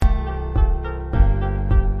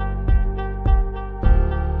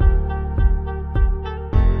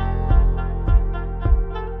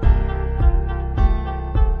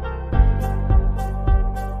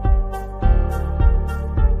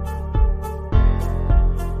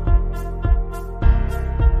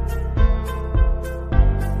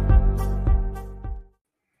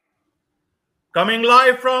Coming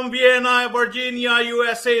live from Vienna, Virginia,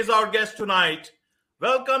 USA is our guest tonight.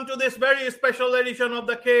 Welcome to this very special edition of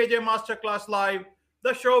the KJ Masterclass Live,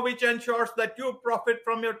 the show which ensures that you profit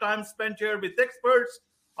from your time spent here with experts,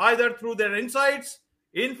 either through their insights,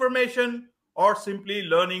 information, or simply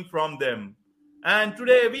learning from them. And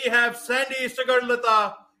today we have Sandy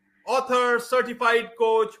Sagarlata, author, certified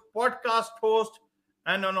coach, podcast host,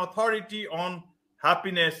 and an authority on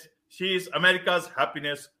happiness. She is America's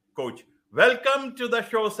happiness coach. Welcome to the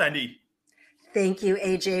show, Sandy. Thank you,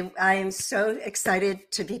 AJ. I am so excited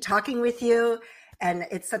to be talking with you, and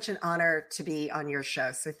it's such an honor to be on your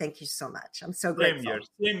show. So thank you so much. I'm so grateful.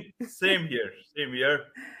 Same here.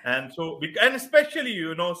 And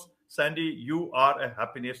especially, Sandy, you are a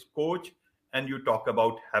happiness coach, and you talk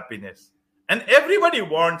about happiness. And everybody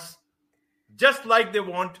wants, just like they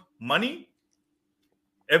want money,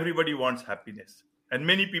 everybody wants happiness. And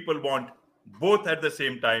many people want both at the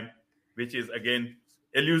same time, which is, again,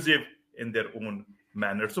 elusive in their own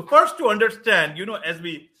manner. So first, to understand, as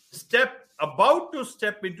we about to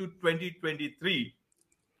step into 2023,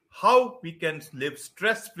 how we can live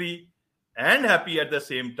stress-free and happy at the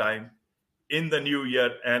same time in the new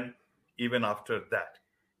year and even after that.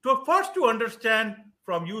 So first, to understand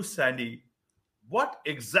from you, Sandy, what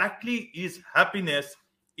exactly is happiness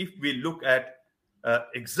if we look at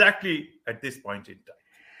exactly at this point in time?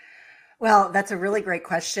 Well, that's a really great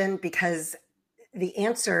question because the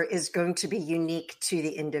answer is going to be unique to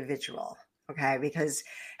the individual, okay? Because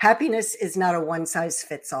happiness is not a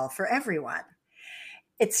one-size-fits-all for everyone.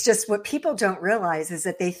 It's just what people don't realize is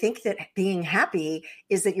that they think that being happy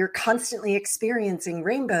is that you're constantly experiencing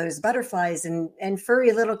rainbows, butterflies, and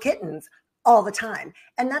furry little kittens all the time.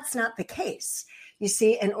 And that's not the case. You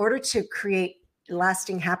see, in order to create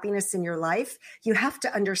lasting happiness in your life, you have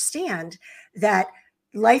to understand that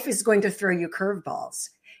life is going to throw you curveballs,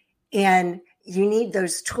 and you need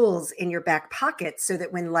those tools in your back pocket so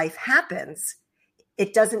that when life happens,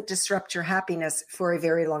 it doesn't disrupt your happiness for a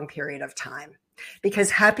very long period of time.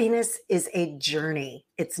 Because happiness is a journey.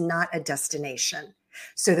 It's not a destination.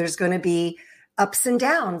 So there's going to be ups and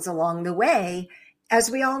downs along the way,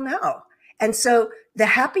 as we all know. And so the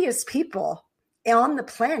happiest people on the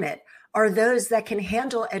planet are those that can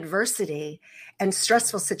handle adversity and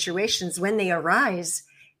stressful situations when they arise.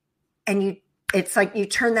 And it's like you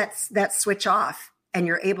turn that switch off, and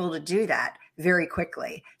you're able to do that very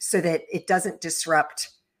quickly so that it doesn't disrupt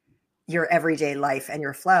your everyday life and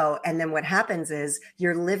your flow. And then what happens is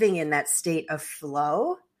you're living in that state of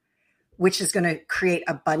flow, which is going to create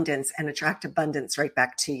abundance and attract abundance right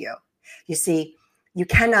back to you. You see, you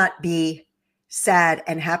cannot be sad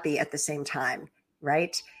and happy at the same time,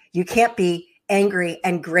 right? You can't be angry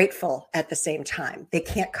and grateful at the same time. They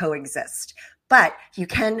can't coexist. But you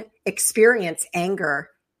can experience anger,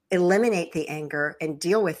 eliminate the anger, and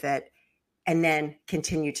deal with it, and then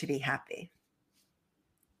continue to be happy.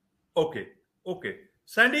 Okay.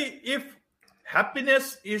 Sandy, if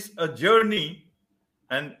happiness is a journey,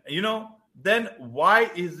 and, then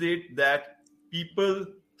why is it that people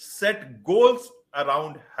set goals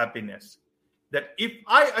around happiness? That if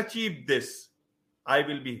I achieve this, I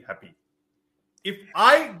will be happy. If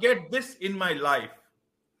I get this in my life,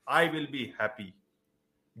 I will be happy.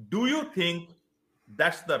 Do you think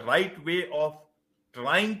that's the right way of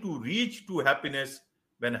trying to reach to happiness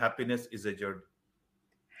when happiness is a journey?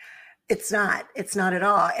 It's not. It's not at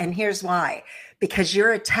all. And here's why. Because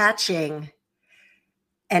you're attaching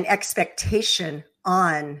an expectation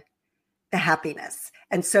on the happiness.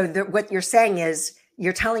 And so what you're saying is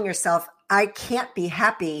you're telling yourself, I can't be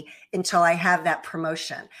happy until I have that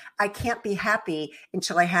promotion. I can't be happy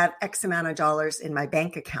until I have X amount of dollars in my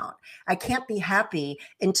bank account. I can't be happy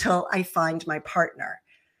until I find my partner.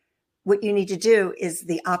 What you need to do is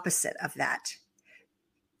the opposite of that.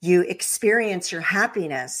 You experience your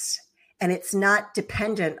happiness, and it's not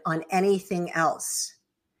dependent on anything else.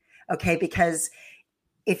 Okay? Because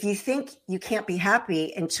if you think you can't be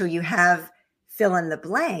happy until you have fill in the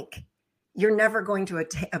blank, you're never going to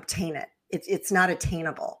obtain it. It's not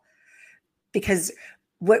attainable, because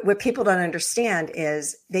what people don't understand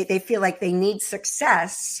is they feel like they need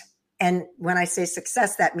success. And when I say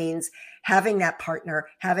success, that means having that partner,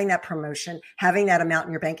 having that promotion, having that amount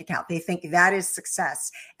in your bank account. They think that is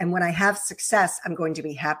success. And when I have success, I'm going to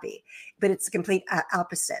be happy. But it's the complete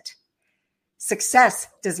opposite. Success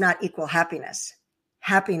does not equal happiness.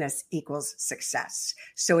 Happiness equals success.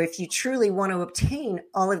 So if you truly want to obtain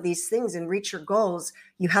all of these things and reach your goals,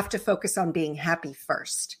 you have to focus on being happy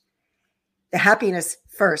first. The happiness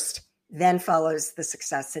first, then follows the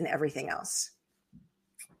success and everything else.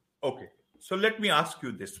 Okay. So let me ask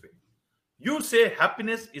you this way. You say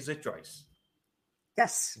happiness is a choice.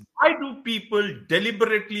 Yes. Why do people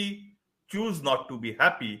deliberately choose not to be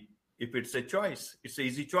happy if it's a choice? It's an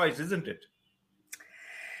easy choice, isn't it?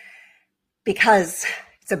 Because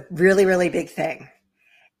it's a really, really big thing.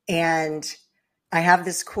 And I have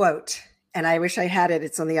this quote, and I wish I had it.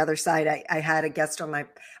 It's on the other side. I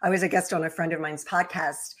was a guest on a friend of mine's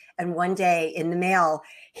podcast. And one day in the mail,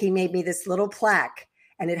 he made me this little plaque,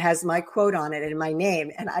 and it has my quote on it and my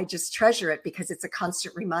name. And I just treasure it because it's a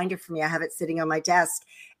constant reminder for me. I have it sitting on my desk,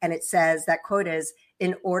 and it says, that quote is,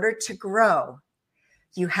 in order to grow,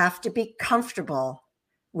 you have to be comfortable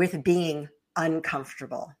with being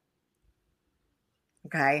uncomfortable.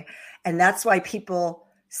 Okay. And that's why people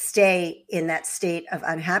stay in that state of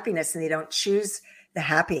unhappiness and they don't choose the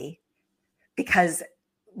happy, because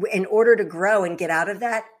in order to grow and get out of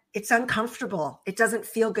that, it's uncomfortable. It doesn't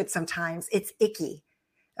feel good sometimes. It's icky.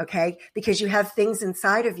 Okay. Because you have things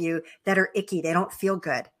inside of you that are icky. They don't feel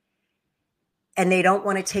good. And they don't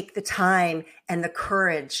want to take the time and the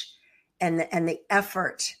courage and the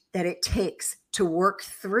effort that it takes to work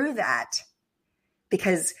through that.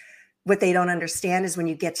 Because what they don't understand is when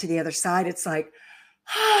you get to the other side, it's like,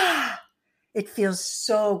 it feels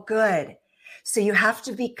so good. So you have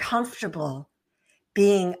to be comfortable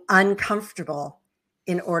being uncomfortable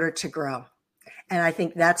in order to grow. And I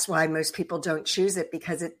think that's why most people don't choose it,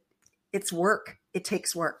 because it's work. It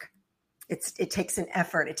takes work. It takes an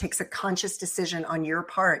effort. It takes a conscious decision on your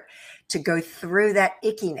part to go through that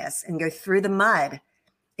ickiness and go through the mud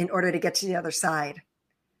in order to get to the other side.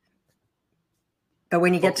 But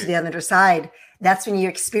when you get to the other side, that's when you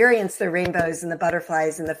experience the rainbows and the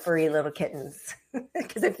butterflies and the furry little kittens,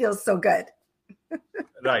 because it feels so good.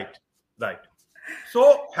 Right.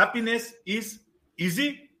 So happiness is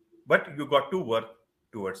easy, but you got to work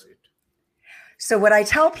towards it. So what I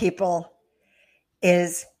tell people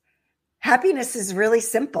is happiness is really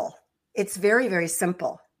simple. It's very, very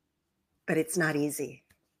simple, but it's not easy.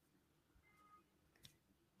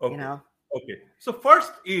 Okay. You know? Okay. So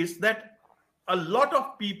first is that a lot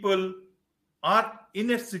of people are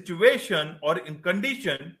in a situation or in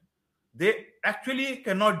condition, they actually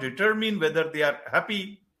cannot determine whether they are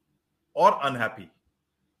happy or unhappy.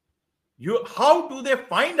 How do they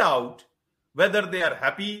find out whether they are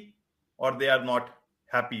happy or they are not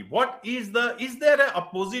happy? Is there an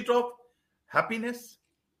opposite of happiness?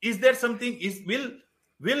 Is there something,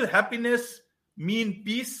 will happiness mean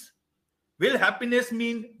peace? Will happiness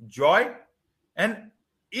mean joy? And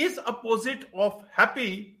is opposite of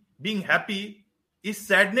being happy is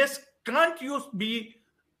sadness? Can't you be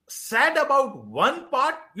sad about one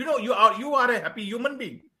part? You are a happy human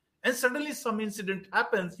being, and suddenly some incident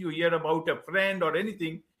happens, you hear about a friend or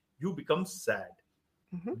anything, you become sad.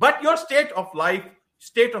 Mm-hmm. But your state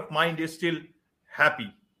of mind is still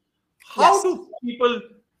happy. How do people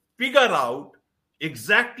figure out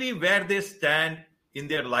exactly where they stand in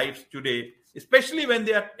their lives today, especially when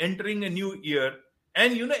they are entering a new year?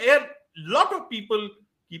 And a lot of people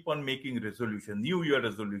keep on making New Year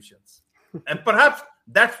resolutions. And perhaps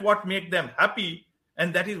that's what makes them happy.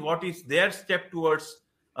 And that is what is their step towards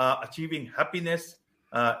achieving happiness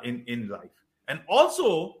in life. And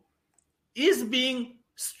also, is being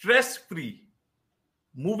stress-free,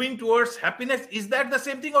 moving towards happiness, is that the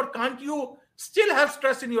same thing? Or can't you still have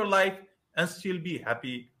stress in your life and still be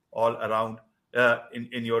happy all around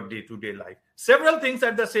in your day-to-day life? Several things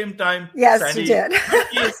at the same time. Yes, Sandy, you did.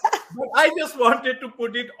 but I just wanted to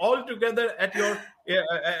put it all together at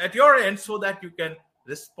your end so that you can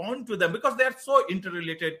respond to them, because they are so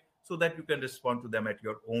interrelated, so that you can respond to them at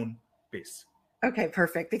your own pace. Okay,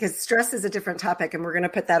 perfect. Because stress is a different topic, and we're going to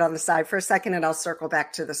put that on the side for a second, and I'll circle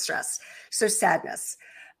back to the stress. So sadness.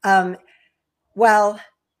 Well,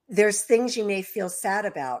 there's things you may feel sad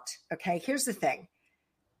about. Okay, here's the thing.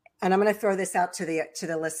 And I'm going to throw this out to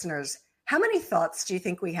the listeners. How many thoughts do you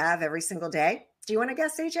think we have every single day? Do you want to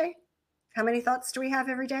guess, AJ? How many thoughts do we have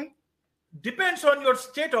every day? Depends on your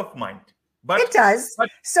state of mind. But it does.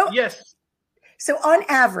 Yes. So on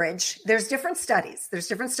average, there's different studies.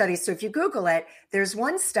 So if you Google it, there's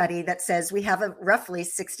one study that says we have roughly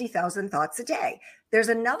 60,000 thoughts a day. There's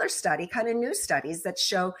another study, kind of new studies, that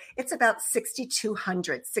show it's about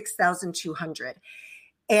 6,200.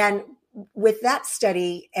 And with that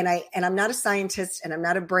study, and I'm not a scientist, and I'm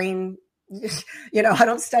not a brain, I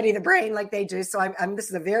don't study the brain like they do. So this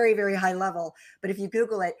is a very, very high level. But if you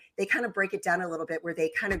Google it, they kind of break it down a little bit, where they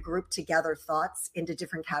kind of group together thoughts into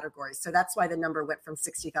different categories. So that's why the number went from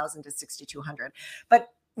 60,000 to 6,200. But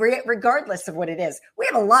regardless of what it is, we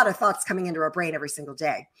have a lot of thoughts coming into our brain every single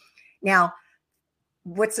day. Now,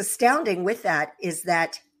 what's astounding with that is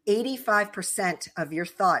that 85% of your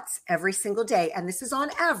thoughts every single day, and this is on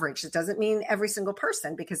average, it doesn't mean every single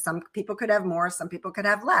person, because some people could have more, some people could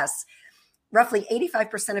have less. Roughly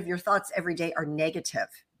 85% of your thoughts every day are negative.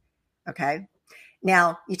 Okay.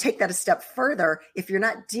 Now you take that a step further. If you're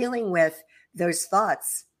not dealing with those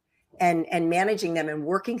thoughts and managing them and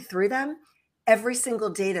working through them, every single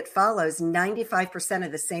day that follows, 95%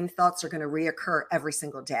 of the same thoughts are going to reoccur every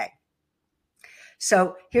single day.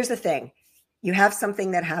 So here's the thing. You have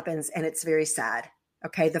something that happens and it's very sad.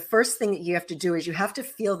 Okay. The first thing that you have to do is you have to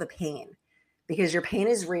feel the pain, because your pain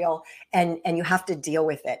is real, and you have to deal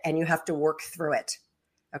with it and you have to work through it.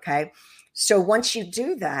 Okay. So once you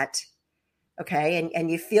do that, okay,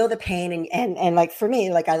 and you feel the pain, and like for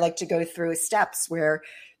me, like I like to go through steps where,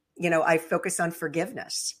 I focus on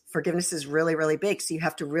forgiveness. Forgiveness is really, really big. So you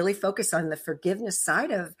have to really focus on the forgiveness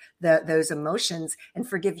side of those emotions, and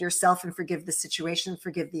forgive yourself and forgive the situation,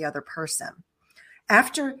 forgive the other person.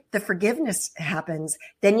 After the forgiveness happens,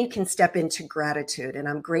 then you can step into gratitude. And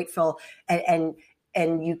I'm grateful, and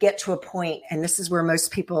you get to a point, and this is where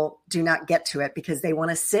most people do not get to it, because they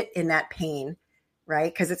want to sit in that pain,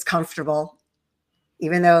 right? Because it's comfortable.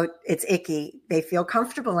 Even though it's icky, they feel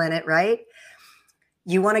comfortable in it, right?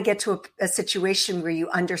 You want to get to a situation where you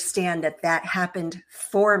understand that happened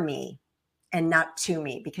for me and not to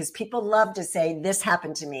me, because people love to say, this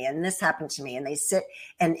happened to me and this happened to me. And they sit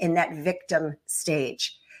and in that victim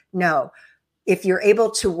stage. No, if you're able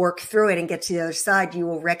to work through it and get to the other side, you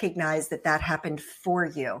will recognize that happened for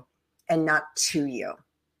you and not to you.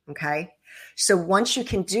 Okay. So once you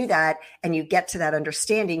can do that and you get to that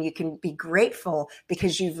understanding, you can be grateful,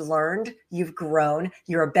 because you've learned, you've grown,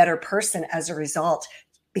 you're a better person as a result.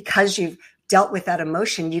 Because you've dealt with that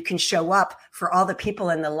emotion, you can show up for all the people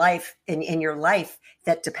in your life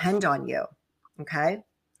that depend on you. Okay.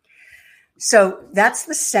 So that's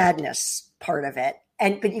the sadness part of it.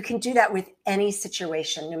 But you can do that with any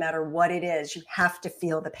situation, no matter what it is. You have to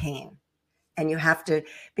feel the pain. And you have to,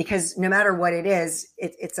 because no matter what it is,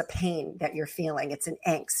 it's a pain that you're feeling. It's an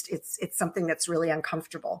angst. It's something that's really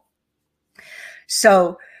uncomfortable.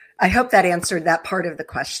 So I hope that answered that part of the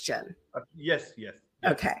question. Yes.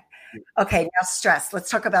 Okay. Now stress. Let's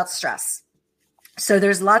talk about stress. So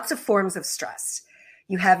there's lots of forms of stress.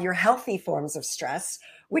 You have your healthy forms of stress,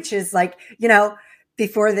 which is like,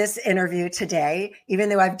 before this interview today, even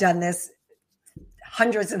though I've done this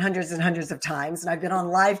hundreds and hundreds and hundreds of times, and I've been on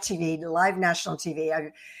live TV, live national TV,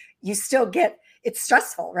 you still get, it's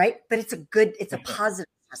stressful, right? But it's a positive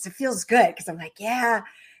stress. It feels good, because I'm like, yeah,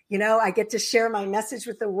 I get to share my message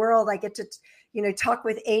with the world. I get to, talk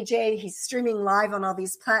with AJ. He's streaming live on all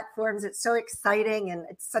these platforms. It's so exciting. And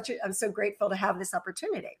I'm so grateful to have this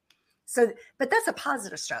opportunity. So, but that's a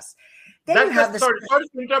positive stress. Then you have sorry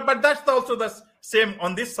to interrupt, but that's also the same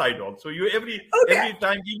on this side also. You every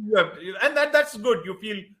time you have, and that's good. You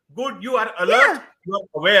feel good. You are alert. You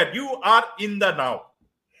are aware. You are in the now.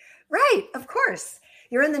 Right. Of course.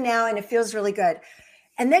 You're in the now, and it feels really good.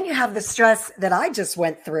 And then you have the stress that I just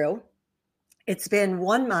went through. It's been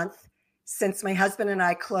 1 month since my husband and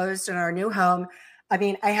I closed in our new home. I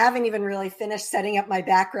mean, I haven't even really finished setting up my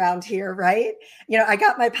background here, right? I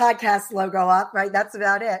got my podcast logo up, right? That's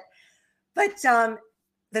about it. But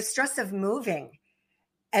the stress of moving,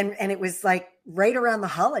 and it was like right around the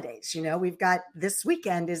holidays, we've got, this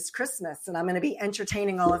weekend is Christmas, and I'm going to be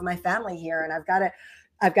entertaining all of my family here. And I've got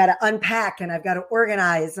to unpack, and I've got to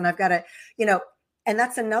organize, and I've got to, and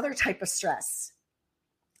that's another type of stress.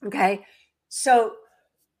 Okay. So,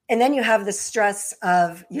 and then you have the stress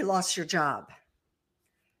of, you lost your job.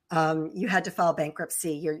 You had to file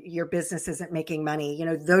bankruptcy. Your business isn't making money.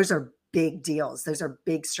 Those are big deals. Those are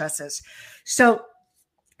big stresses. So,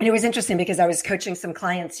 and it was interesting, because I was coaching some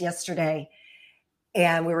clients yesterday,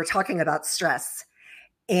 and we were talking about stress.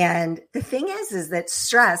 And the thing is that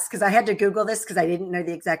stress, because I had to Google this because I didn't know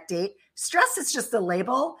the exact date. Stress is just a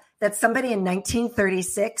label that somebody in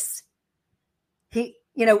 1936,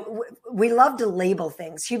 we love to label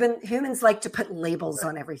things. Humans like to put labels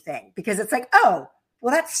on everything, because it's like, oh,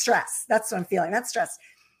 well, that's stress. That's what I'm feeling. That's stress.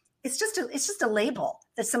 It's just a label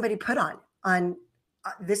that somebody put on.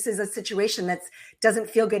 This is a situation that doesn't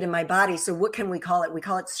feel good in my body. So what can we call it? We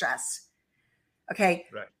call it stress. Okay.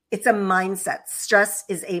 Right. It's a mindset. Stress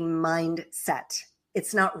is a mindset.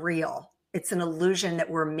 It's not real. It's an illusion that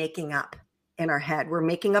we're making up in our head. We're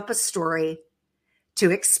making up a story to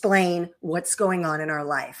explain what's going on in our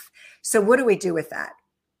life. So what do we do with that?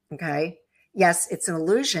 Okay. Yes, it's an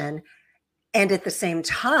illusion. And at the same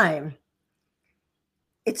time,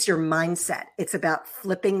 it's your mindset. It's about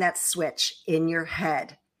flipping that switch in your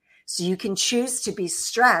head. So you can choose to be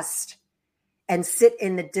stressed and sit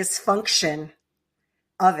in the dysfunction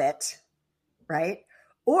of it, right?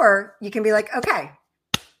 Or you can be like, okay.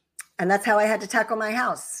 And that's how I had to tackle my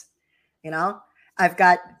house. I've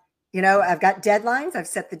got deadlines. I've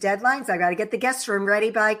set the deadlines. I got to get the guest room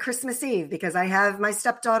ready by Christmas Eve because I have my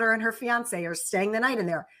stepdaughter and her fiance are staying the night in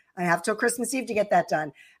there. I have till Christmas Eve to get that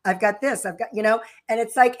done. I've got this, and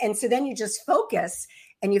it's like, and so then you just focus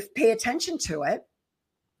and you pay attention to it.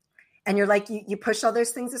 And you're like, you push all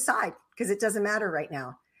those things aside because it doesn't matter right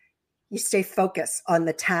now. You stay focused on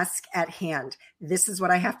the task at hand. This is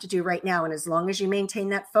what I have to do right now. And as long as you maintain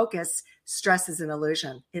that focus, stress is an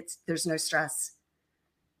illusion. There's no stress,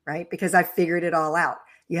 right? Because I figured it all out.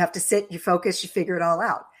 You have to sit, you focus, you figure it all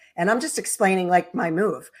out. And I'm just explaining like my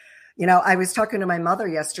move. I was talking to my mother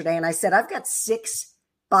yesterday and I said, I've got 6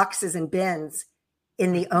 boxes and bins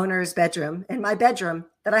in the owner's bedroom, in my bedroom,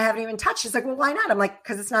 that I haven't even touched. She's like, well, why not? I'm like,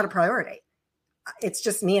 because it's not a priority. It's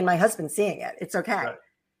just me and my husband seeing it. It's okay. Right.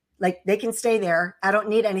 Like they can stay there. I don't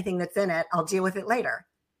need anything that's in it. I'll deal with it later.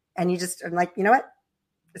 And you just are like, you know what?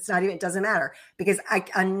 It doesn't matter because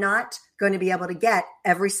I'm not going to be able to get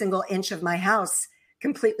every single inch of my house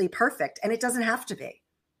completely perfect. And it doesn't have to be,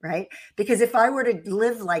 right? Because if I were to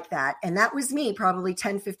live like that, and that was me probably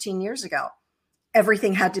 10, 15 years ago,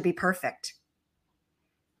 everything had to be perfect.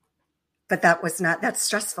 But that's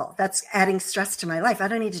stressful. That's adding stress to my life. I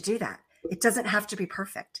don't need to do that. It doesn't have to be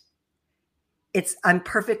perfect. I'm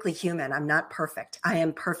perfectly human. I'm not perfect. I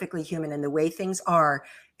am perfectly human. And the way things are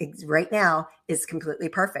right now is completely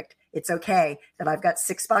perfect. It's okay that I've got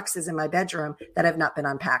 6 boxes in my bedroom that have not been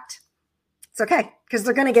unpacked. It's okay because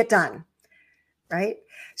they're going to get done, right?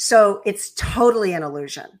 So it's totally an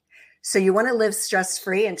illusion. So you want to live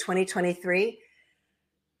stress-free in 2023.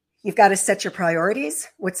 You've got to set your priorities.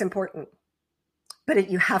 What's important? But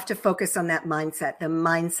you have to focus on that mindset. The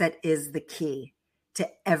mindset is the key to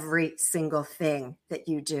every single thing that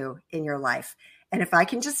you do in your life. And if I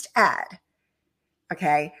can just add,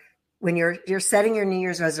 okay, when you're setting your New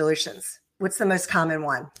Year's resolutions, what's the most common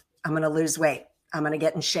one? I'm going to lose weight. I'm going to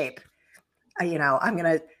get in shape. I'm going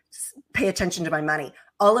to pay attention to my money.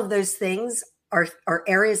 All of those things are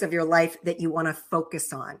areas of your life that you want to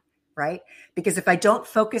focus on, right? Because if I don't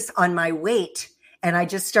focus on my weight and I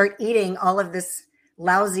just start eating all of this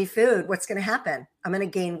lousy food, what's going to happen? I'm going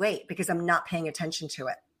to gain weight because I'm not paying attention to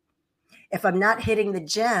it. If I'm not hitting the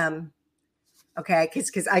gym, okay,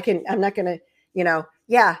 because I'm not going to,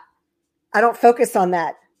 I don't focus on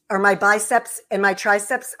that. Are my biceps and my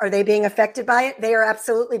triceps, are they being affected by it? They are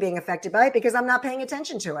absolutely being affected by it because I'm not paying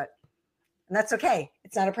attention to it. And that's okay.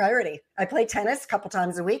 It's not a priority. I play tennis a couple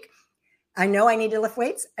times a week. I know I need to lift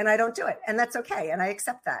weights and I don't do it. And that's okay. And I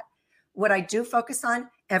accept that. What I do focus on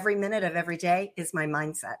every minute of every day is my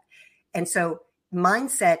mindset. And so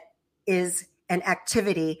mindset is an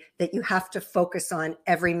activity that you have to focus on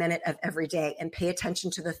every minute of every day and pay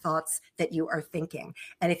attention to the thoughts that you are thinking.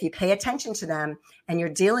 And if you pay attention to them and you're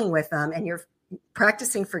dealing with them and you're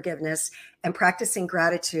practicing forgiveness and practicing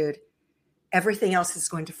gratitude, everything else is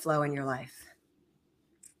going to flow in your life.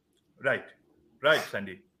 Right,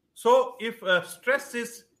 Sandy. So if stress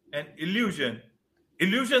is an illusion,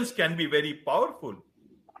 illusions can be very powerful.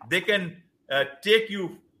 They can take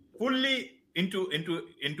you fully into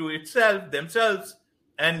themselves,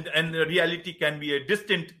 and the reality can be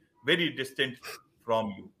very distant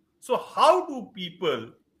from you. So how do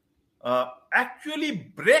people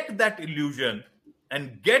actually break that illusion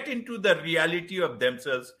and get into the reality of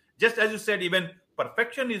themselves? Just as you said, even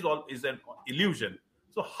perfection is an illusion.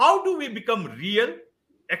 So how do we become real,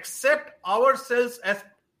 accept ourselves as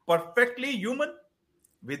perfectly human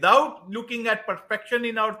without looking at perfection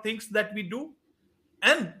in our things that we do,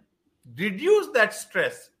 and reduce that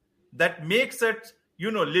stress that makes us,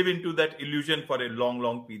 live into that illusion for a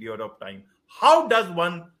long period of time? How does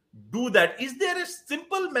one do that? Is there a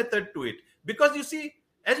simple method to it? Because you see,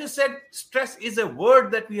 as you said, stress is a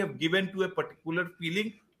word that we have given to a particular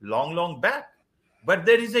feeling long back, but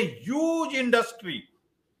there is a huge industry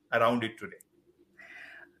around it today.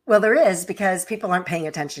 Well, there is, because people aren't paying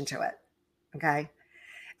attention to it. Okay.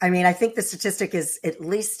 I mean, I think the statistic is at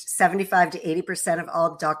least 75 to 80% of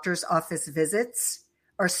all doctor's office visits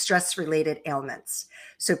are stress-related ailments.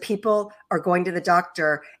 So people are going to the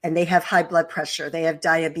doctor and they have high blood pressure, they have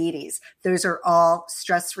diabetes. Those are all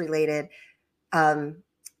stress-related, ailments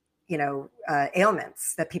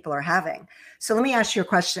that people are having. So let me ask you a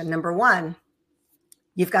question. Number one,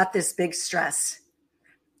 you've got this big stress.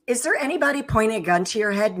 Is there anybody pointing a gun to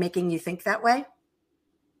your head making you think that way?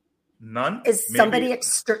 None. Is somebody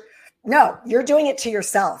No, you're doing it to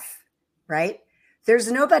yourself, right?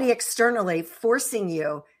 There's nobody externally forcing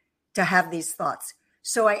you to have these thoughts.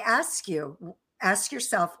 So I ask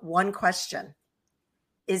yourself one question.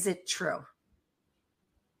 is it true?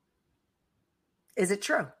 Is it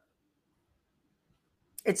true?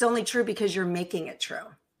 It's only true because you're making it true.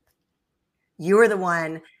 You're the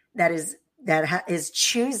one that is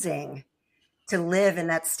choosing to live in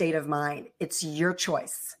that state of mind. It's your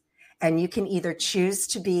choice. And you can either choose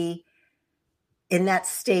to be in that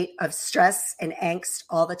state of stress and angst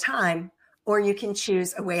all the time, or you can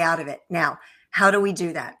choose a way out of it. Now, how do we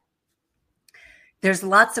do that? There's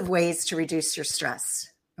lots of ways to reduce your stress,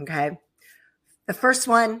 okay? The first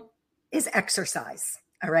one is exercise,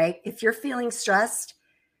 all right? If you're feeling stressed,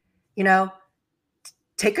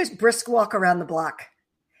 take a brisk walk around the block.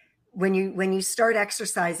 When you start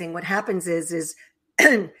exercising, what happens is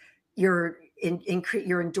your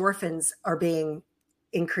endorphins are being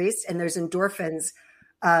increased, and those endorphins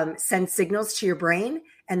send signals to your brain,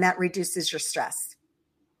 and that reduces your stress.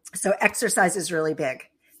 So exercise is really big.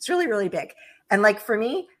 It's really, really big. And like for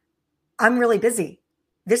me, I'm really busy.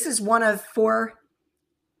 This is one of 4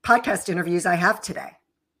 podcast interviews I have today.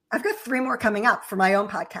 I've got 3 more coming up for my own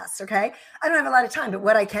podcast. Okay. I don't have a lot of time, but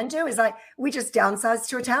what I can do is we just downsized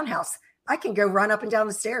to a townhouse. I can go run up and down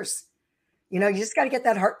the stairs. You just got to get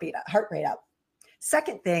that heart rate up.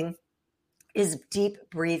 Second thing is deep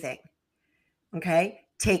breathing. Okay.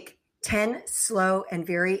 Take 10 slow and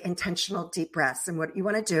very intentional deep breaths. And what you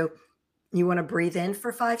want to do, you want to breathe in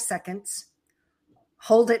for 5 seconds,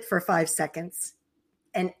 hold it for 5 seconds,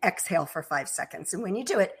 and exhale for 5 seconds. And when you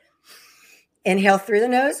do it, inhale through the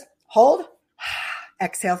nose, hold,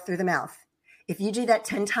 exhale through the mouth. If you do that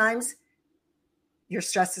 10 times, your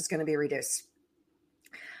stress is going to be reduced.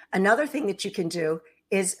 Another thing that you can do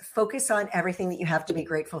is focus on everything that you have to be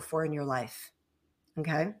grateful for in your life.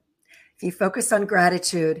 Okay? If you focus on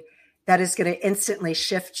gratitude, that is going to instantly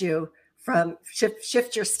shift your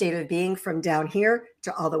state of being from down here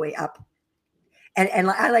to all the way up. And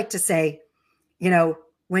I like to say,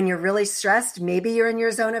 when you're really stressed, maybe you're in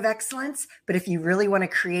your zone of excellence, but if you really want to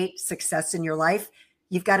create success in your life,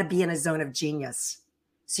 you've got to be in a zone of genius.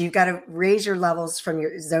 So you've got to raise your levels from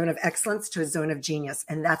your zone of excellence to a zone of genius.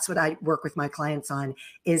 And that's what I work with my clients on,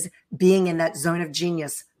 is being in that zone of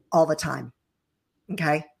genius all the time.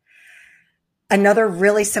 Okay. Another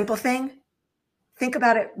really simple thing, think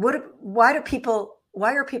about it. Why are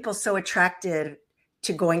people so attracted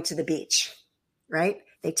to going to the beach, right?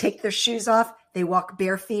 They take their shoes off. They walk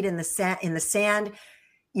bare feet in the sand.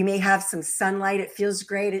 You may have some sunlight. It feels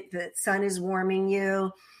great. The sun is warming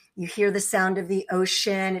you. You hear the sound of the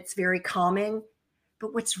ocean. It's very calming.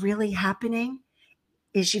 But what's really happening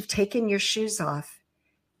is you've taken your shoes off.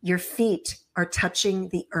 Your feet are touching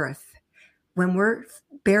the earth. When we're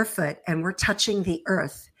barefoot and we're touching the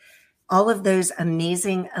earth, all of those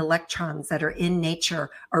amazing electrons that are in nature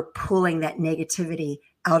are pulling that negativity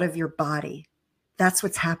out of your body. That's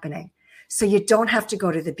what's happening. So you don't have to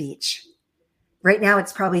go to the beach. Right now,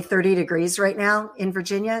 it's probably 30 degrees right now in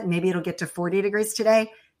Virginia. Maybe it'll get to 40 degrees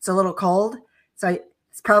today. It's a little cold. So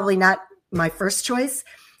it's probably not my first choice,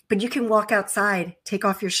 but you can walk outside, take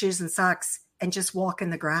off your shoes and socks, and just walk in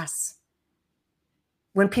the grass.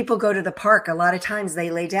 When people go to the park, a lot of times they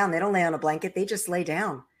lay down. They don't lay on a blanket. They just lay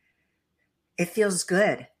down. It feels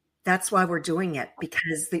good. That's why we're doing it,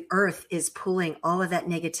 because the earth is pulling all of that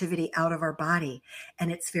negativity out of our body,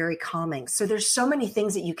 and it's very calming. So there's so many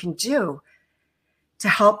things that you can do to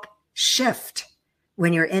help shift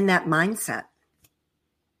when you're in that mindset.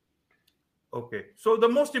 Okay. So the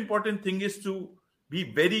most important thing is to be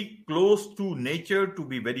very close to nature, to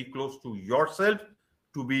be very close to yourself,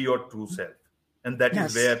 to be your true self. And that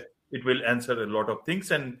is where it will answer a lot of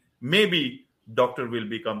things. And maybe doctor will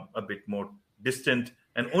become a bit more distant,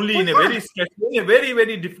 and only in a very stressful, in a very,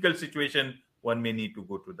 very difficult situation, one may need to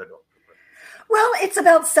go to the doctor. Well, it's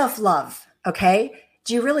about self-love. Okay.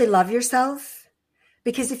 Do you really love yourself?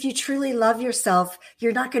 Because if you truly love yourself,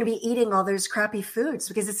 you're not going to be eating all those crappy foods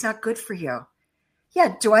because it's not good for you.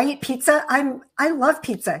 Yeah. Do I eat pizza? I love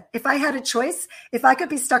pizza. If I had a choice, if I could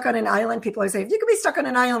be stuck on an island, people always say, if you could be stuck on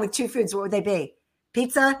an island with 2 foods, what would they be?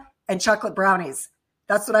 Pizza and chocolate brownies.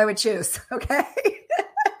 That's what I would choose. Okay.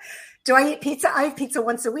 Do I eat pizza? I have pizza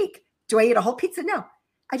once a week. Do I eat a whole pizza? No,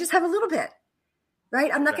 I just have a little bit,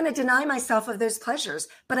 right? I'm not going to deny myself of those pleasures,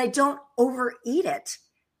 but I don't overeat it,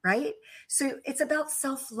 right? So it's about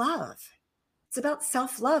self-love. It's about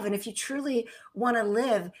self-love. And if you truly want to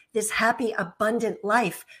live this happy, abundant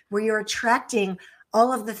life where you're attracting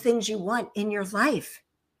all of the things you want in your life,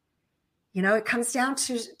 it comes down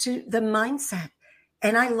to the mindset.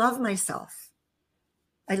 And I love myself.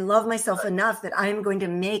 I love myself enough that I'm going to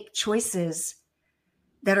make choices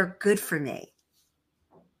that are good for me.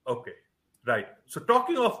 Okay, right. So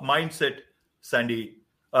talking of mindset, Sandy,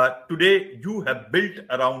 Today, you have built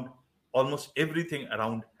around almost everything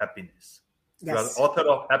around happiness. You are Yes. author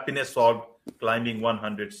of Happiness Solved, Climbing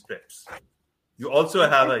 100 Steps. You also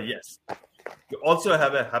have You also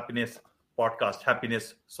have a happiness podcast,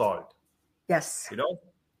 Happiness Solved. Yes.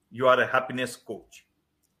 You are a happiness coach.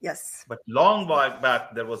 Yes. But long while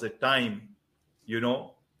back, there was a time,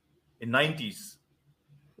 in 90s,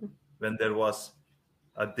 when there was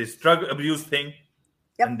this drug abuse thing.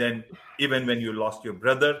 Yep. And then even when you lost your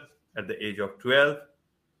brother at the age of 12,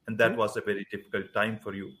 and that was a very difficult time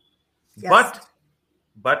for you. Yes.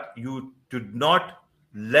 But you did not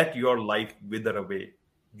let your life wither away.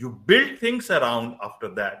 You built things around after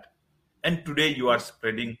that. And today you are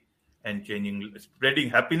spreading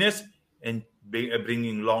happiness and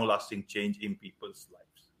bringing long-lasting change in people's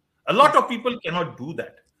lives. A lot of people cannot do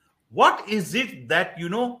that. What is it that,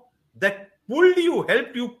 that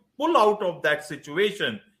helped you pull out of that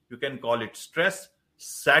situation? You can call it stress,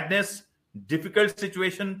 sadness, difficult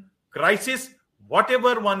situation, crisis,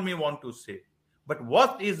 whatever one may want to say. But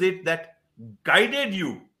what is it that guided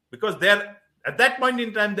you? Because at that point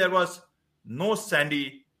in time, there was no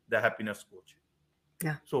Sandy, the happiness coach.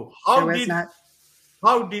 Yeah. So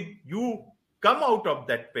how did you come out of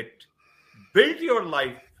that pit, build your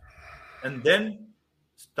life, and then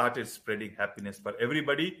started spreading happiness for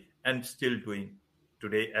everybody, and still doing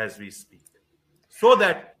today as we speak? So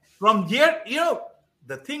that from here,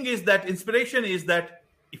 the thing is that inspiration is that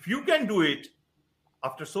if you can do it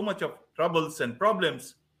after so much of troubles and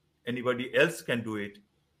problems, anybody else can do it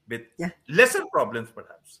with lesser problems,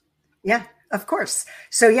 perhaps. Yeah, of course.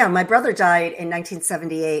 So my brother died in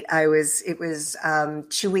 1978. It was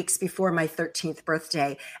 2 weeks before my 13th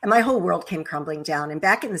birthday, and my whole world came crumbling down. And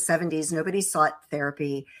back in the 70s, nobody sought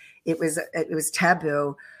therapy. It was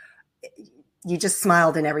taboo. You just smile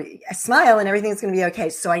and everything's going to be okay.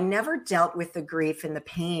 So I never dealt with the grief and the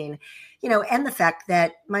pain, and the fact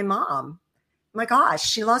that my mom, my gosh,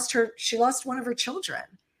 she lost one of her children.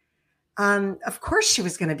 Of course she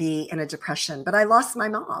was going to be in a depression, but I lost my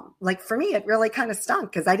mom. Like, for me, it really kind of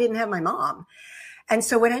stunk because I didn't have my mom. And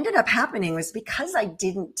so what ended up happening was, because I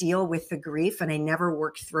didn't deal with the grief and I never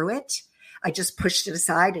worked through it, I just pushed it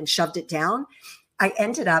aside and shoved it down. I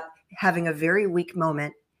ended up having a very weak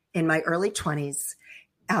moment in my early 20s.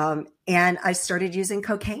 And I started using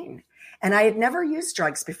cocaine, and I had never used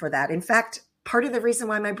drugs before that. In fact, part of the reason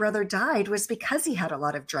why my brother died was because he had a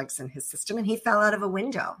lot of drugs in his system, and he fell out of a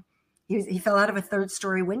window. He fell out of a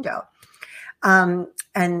 3rd-story window. And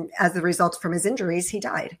as a result from his injuries, he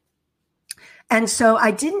died. And so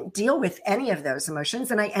I didn't deal with any of those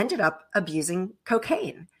emotions, and I ended up abusing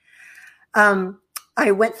cocaine.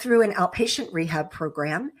 I went through an outpatient rehab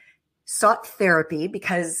program, sought therapy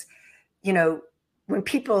because, when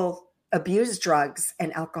people abuse drugs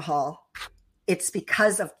and alcohol,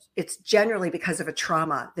 it's generally because of a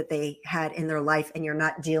trauma that they had in their life, and you're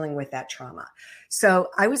not dealing with that trauma. So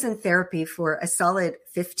I was in therapy for a solid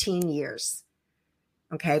 15 years.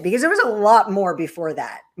 Okay. Because there was a lot more before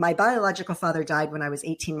that. My biological father died when I was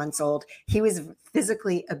 18 months old. He was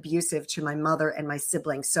physically abusive to my mother and my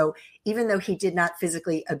siblings. So even though he did not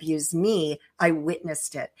physically abuse me, I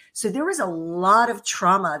witnessed it. So there was a lot of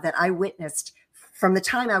trauma that I witnessed from the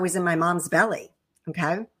time I was in my mom's belly.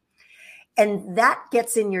 Okay. And that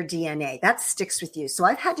gets in your DNA. That sticks with you. So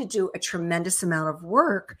I've had to do a tremendous amount of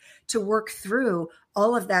work to work through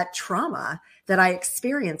all of that trauma that I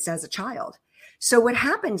experienced as a child. So what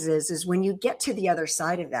happens is when you get to the other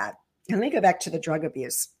side of that, let me go back to the drug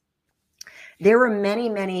abuse. There were many,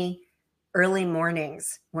 many early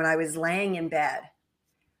mornings when I was laying in bed,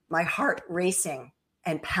 my heart racing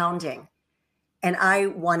and pounding, and I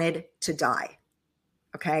wanted to die.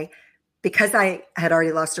 Okay. Because I had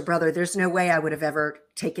already lost a brother, there's no way I would have ever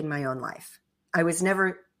taken my own life. I was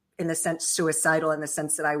never, in the sense, suicidal, in the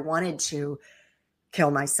sense that I wanted to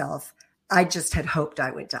kill myself. I just had hoped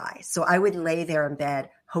I would die. So I would lay there in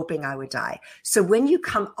bed hoping I would die. So when you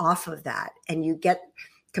come off of that and you get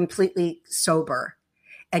completely sober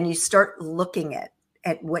and you start looking at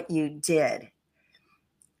what you did,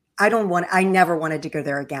 I never wanted to go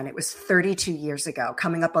there again. It was 32 years ago,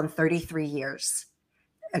 coming up on 33 years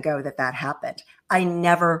ago that happened. I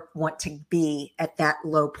never want to be at that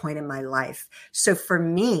low point in my life. So for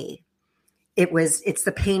me, it's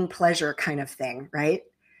the pain pleasure kind of thing, right?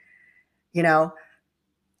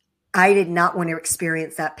 I did not want to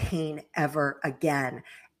experience that pain ever again.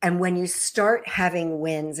 And when you start having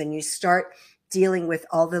wins and you start dealing with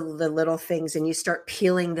all the little things and you start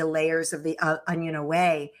peeling the layers of the onion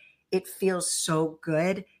away, it feels so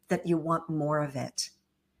good that you want more of it.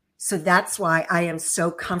 So that's why I am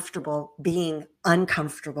so comfortable being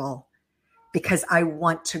uncomfortable, because I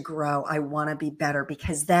want to grow. I want to be better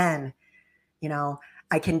because then,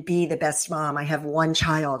 I can be the best mom. I have one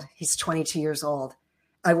child. He's 22 years old.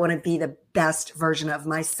 I want to be the best version of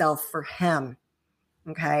myself for him.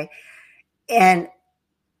 Okay. And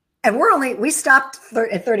we stopped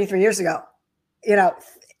at 33 years ago.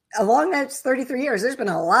 Along those 33 years, there's been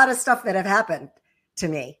a lot of stuff that have happened to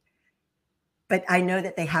me, but I know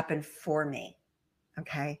that they happened for me.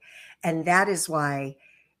 Okay. And that is why,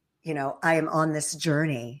 I am on this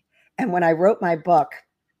journey. And when I wrote my book,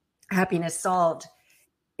 Happiness Solved,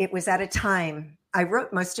 it was at a time, I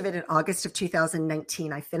wrote most of it in August of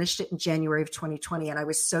 2019. I finished it in January of 2020. And I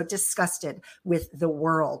was so disgusted with the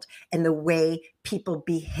world and the way people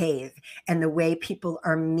behave and the way people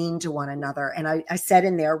are mean to one another. And I said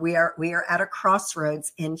in there, we are at a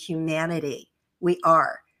crossroads in humanity. We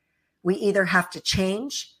are. We either have to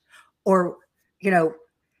change or,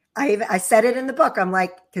 I said it in the book. I'm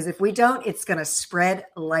like, because if we don't, it's going to spread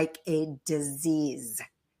like a disease.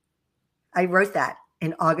 I wrote that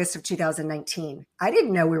in August of 2019. I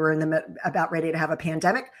didn't know we were about ready to have a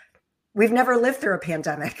pandemic. We've never lived through a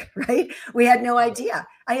pandemic, right? We had no idea.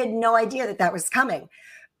 I had no idea that was coming.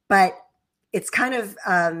 But it's kind of,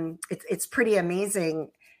 it's pretty amazing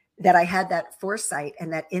that I had that foresight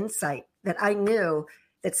and that insight that I knew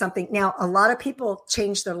that something. Now, a lot of people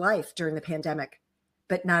changed their life during the pandemic,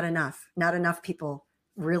 but not enough. Not enough people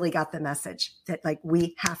really got the message that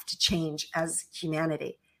we have to change as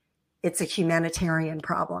humanity. It's a humanitarian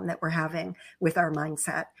problem that we're having with our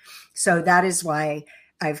mindset. So that is why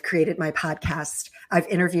I've created my podcast. I've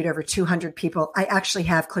interviewed over 200 people. I actually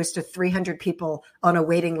have close to 300 people on a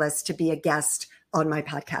waiting list to be a guest on my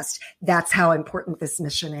podcast. That's how important this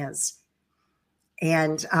mission is.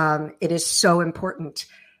 And it is so important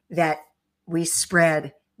that we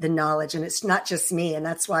spread the knowledge. And it's not just me. And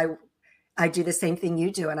that's why I do the same thing you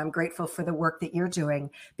do. And I'm grateful for the work that you're doing,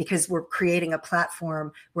 because we're creating a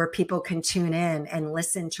platform where people can tune in and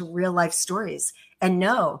listen to real life stories and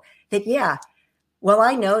know that,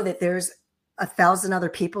 I know that there's 1,000 other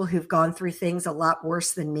people who've gone through things a lot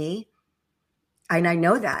worse than me. And I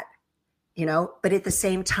know that, but at the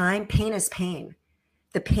same time, pain is pain.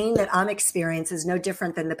 The pain that I'm experiencing is no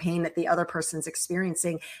different than the pain that the other person's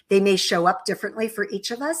experiencing. They may show up differently for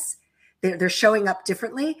each of us. They're showing up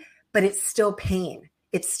differently, but it's still pain.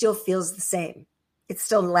 It still feels the same. It's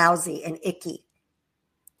still lousy and icky.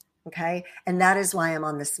 Okay. And that is why I'm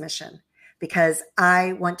on this mission, because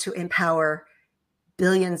I want to empower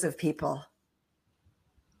billions of people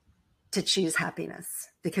to choose happiness,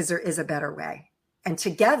 because there is a better way. And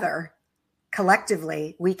together,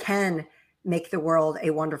 collectively, we can make the world a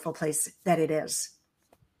wonderful place that it is.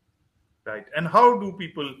 Right. And how do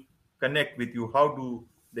people connect with you? How do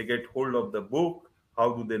they get hold of the book?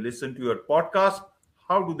 How do they listen to your podcast?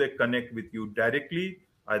 How do they connect with you directly,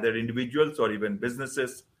 either individuals or even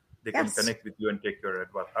businesses? They can connect with you and take your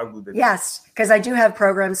advice. How do they? Yes, because I do have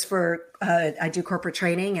programs I do corporate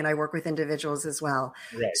training and I work with individuals as well.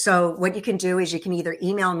 Right. So what you can do is you can either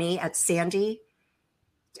email me at Sandy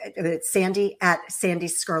at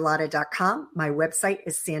sandyscarlotta.com. My website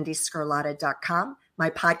is sandyscarlotta.com. My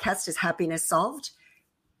podcast is Happiness Solved.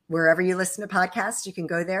 Wherever you listen to podcasts, you can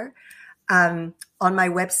go there. On my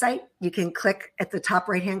website, you can click at the top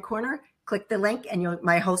right-hand corner, click the link, and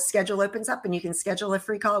my whole schedule opens up, and you can schedule a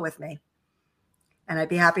free call with me. And I'd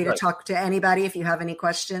be happy to talk to anybody. If you have any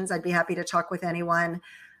questions, I'd be happy to talk with anyone.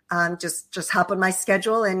 Just hop on my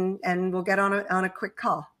schedule, and we'll get on a quick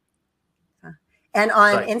call. And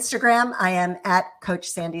on Instagram, I am at Coach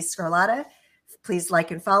Sandy Scarlotta. Please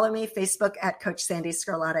like and follow me. Facebook at Coach Sandy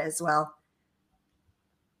Scarlotta as well.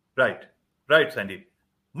 Right, Sandy.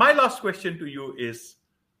 My last question to you is,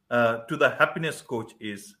 to the happiness coach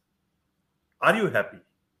is, are you happy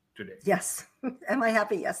today? Yes. Am I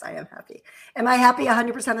happy? Yes, I am happy. Am I happy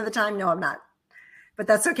 100% of the time? No, I'm not. But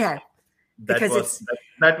that's okay.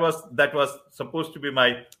 That was supposed to be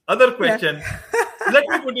my other question. Yeah. Let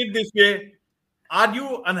me put it this way. Are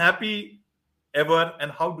you unhappy ever?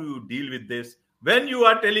 And how do you deal with this? When you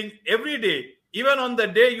are telling every day, even on the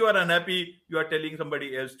day you are unhappy, you are telling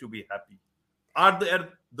somebody else to be happy. Are there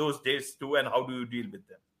those days too? And how do you deal with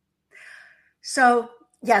them? So,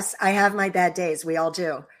 yes, I have my bad days. We all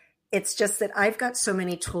do. It's just that I've got so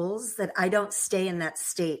many tools that I don't stay in that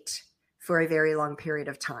state for a very long period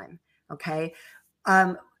of time. Okay.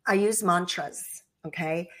 I use mantras.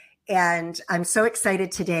 Okay. And I'm so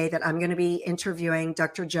excited today that I'm going to be interviewing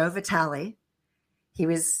Dr. Joe Vitale. He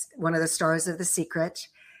was one of the stars of The Secret.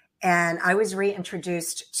 And I was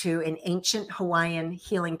reintroduced to an ancient Hawaiian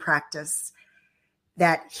healing practice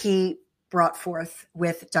that he brought forth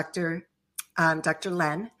with Dr.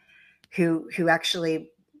 Len. who actually,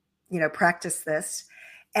 practice this.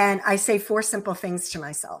 And I say 4 simple things to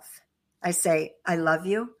myself. I say, I love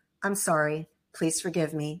you. I'm sorry. Please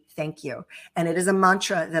forgive me. Thank you. And it is a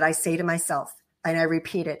mantra that I say to myself, and I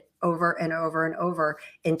repeat it over and over and over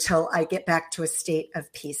until I get back to a state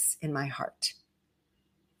of peace in my heart.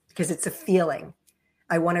 Because it's a feeling.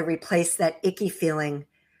 I want to replace that icky feeling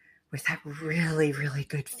with that really, really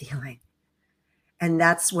good feeling. And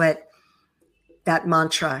that's what that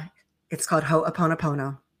mantra, it's called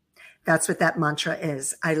Ho'oponopono. That's what that mantra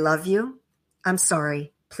is. I love you. I'm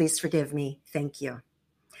sorry. Please forgive me. Thank you.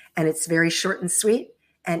 And it's very short and sweet,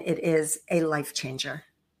 and it is a life changer.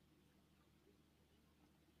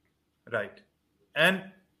 Right. And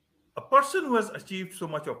a person who has achieved so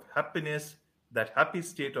much of happiness, that happy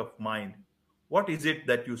state of mind, what is it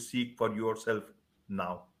that you seek for yourself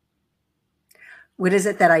now? What is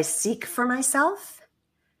it that I seek for myself?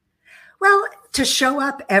 Well, to show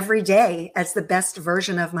up every day as the best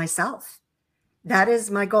version of myself. That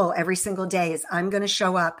is my goal every single day, is I'm going to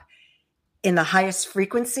show up in the highest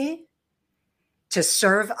frequency to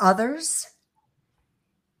serve others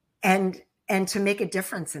and to make a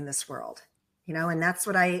difference in this world, and that's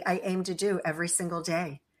what I aim to do every single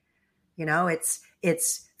day.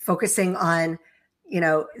 It's focusing on,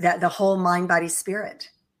 that the whole mind, body, spirit,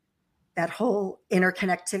 that whole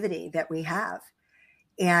interconnectivity that we have.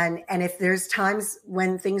 And if there's times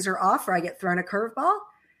when things are off or I get thrown a curveball,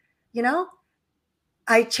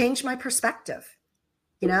 I change my perspective.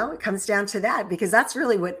 It comes down to that, because that's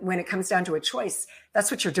really when it comes down to a choice,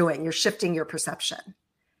 that's what you're doing. You're shifting your perception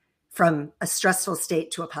from a stressful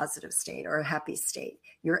state to a positive state or a happy state.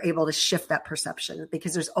 You're able to shift that perception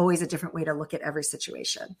because there's always a different way to look at every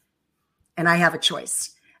situation. And I have a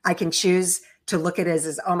choice. I can choose to look at it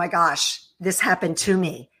as, oh my gosh, this happened to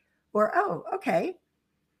me. Or, oh, okay,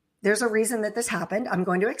 there's a reason that this happened. I'm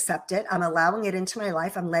going to accept it. I'm allowing it into my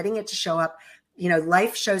life. I'm letting it to show up.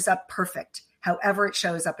 Life shows up perfect. However it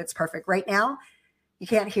shows up, it's perfect. Right now, you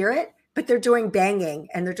can't hear it, but they're doing banging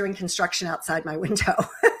and they're doing construction outside my window.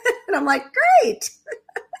 And I'm like, great.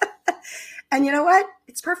 And you know what?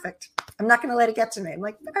 It's perfect. I'm not going to let it get to me. I'm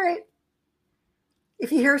like, all right.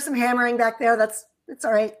 If you hear some hammering back there, it's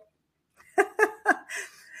all right.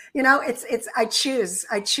 I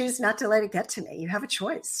choose not to let it get to me. You have a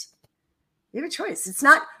choice. It's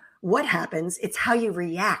not what happens. It's how you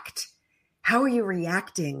react. How are you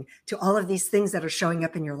reacting to all of these things that are showing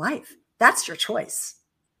up in your life? That's your choice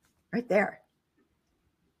right there.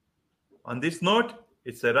 On this note,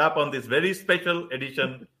 it's a wrap on this very special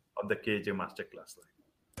edition of the KJ Masterclass Live.